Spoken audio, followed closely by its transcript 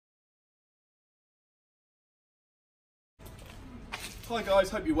Hi guys,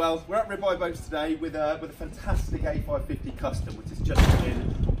 hope you're well. We're at Ribeye Boats today with a fantastic A550 Custom, which has just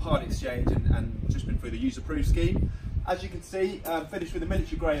been on part exchange and just been through the user approved scheme. As you can see, finished with a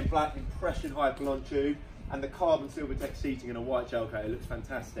miniature grey and black impression high plonge tube and the carbon silver tech seating and a white gel coat. It looks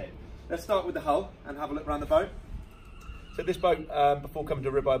fantastic. Let's start with the hull and have a look around the boat. So this boat, before coming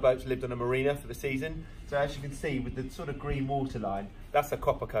to Ribeye Boats, lived on a marina for the season. So as you can see, with the sort of green waterline, that's a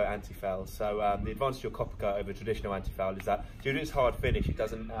copper coat anti-foul. So the advantage of your copper coat over traditional anti-foul is that due to its hard finish, it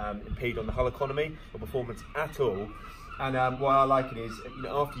doesn't impede on the hull economy or performance at all. And why I like it is,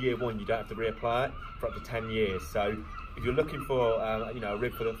 after year one, you don't have to reapply it for up to 10 years. So if you're looking for a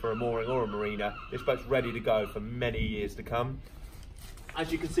rib for a mooring or a marina, this boat's ready to go for many years to come. As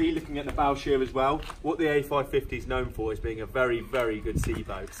you can see, looking at the bow shear as well, what the A550 is known for is being a very, very good sea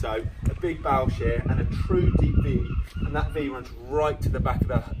boat. So a big bow shear and a true deep V, and that V runs right to the back of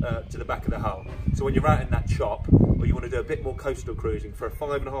the hull. So when you're out in that chop, or you want to do a bit more coastal cruising, for a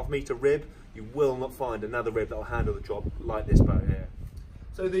 5.5 metre rib, you will not find another rib that will handle the job like this boat here.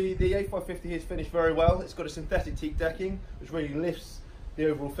 So the A550 is finished very well. It's got a synthetic teak decking, which really lifts the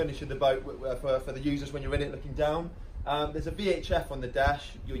overall finish of the boat for the users when you're in it looking down. There's a VHF on the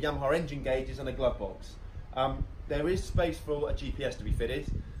dash, your Yamaha engine gauges and a glove box. There is space for a GPS to be fitted,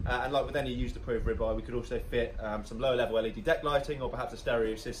 and like with any used approved ribeye, we could also fit some lower level LED deck lighting or perhaps a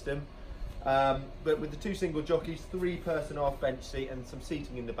stereo system. But with the two single jockeys, 3-person aft bench seat and some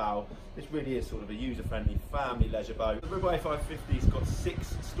seating in the bow, this really is sort of a user-friendly family leisure boat. The Ribeye A550's got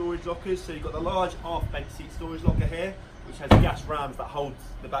 6 storage lockers, so you've got the large aft bench seat storage locker here, which has gas rams that holds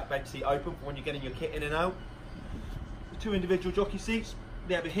the back bench seat open for when you're getting your kit in and out. 2 individual jockey seats,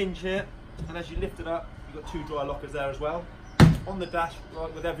 they have a hinge here, and as you lift it up, you've got 2 dry lockers there as well. On the dash,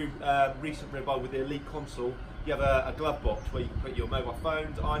 like with every recent ribeye with the Elite console, you have a glove box where you can put your mobile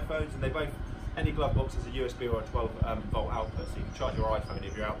phones, iPhones, and any glove box has a USB or a 12 volt output, so you can charge your iPhone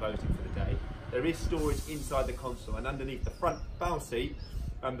if you're out boating for the day. There is storage inside the console, and underneath the front bow seat,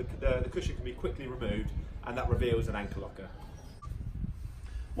 the cushion can be quickly removed, and that reveals an anchor locker.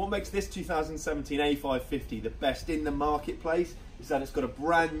 What makes this 2017 A550 the best in the marketplace is that it's got a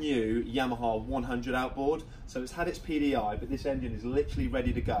brand new Yamaha 100 outboard. So it's had its PDI, but this engine is literally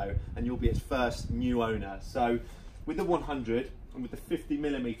ready to go and you'll be its first new owner. So with the 100 and with the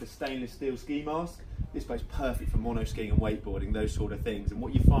 50mm stainless steel ski mask, this boat's perfect for mono skiing and wakeboarding, those sort of things. And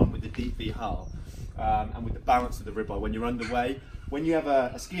what you find with the deep V hull and with the balance of the ribeye when you're underway, when you have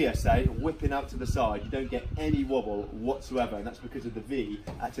a skier, say, whipping out to the side, you don't get any wobble whatsoever, and that's because of the V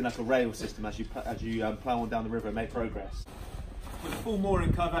acting like a rail system as you plough on down the river and make progress. With a full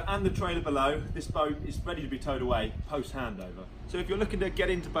mooring cover and the trailer below, this boat is ready to be towed away post handover. So if you're looking to get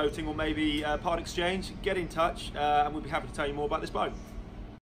into boating or maybe part exchange, get in touch and we'll be happy to tell you more about this boat.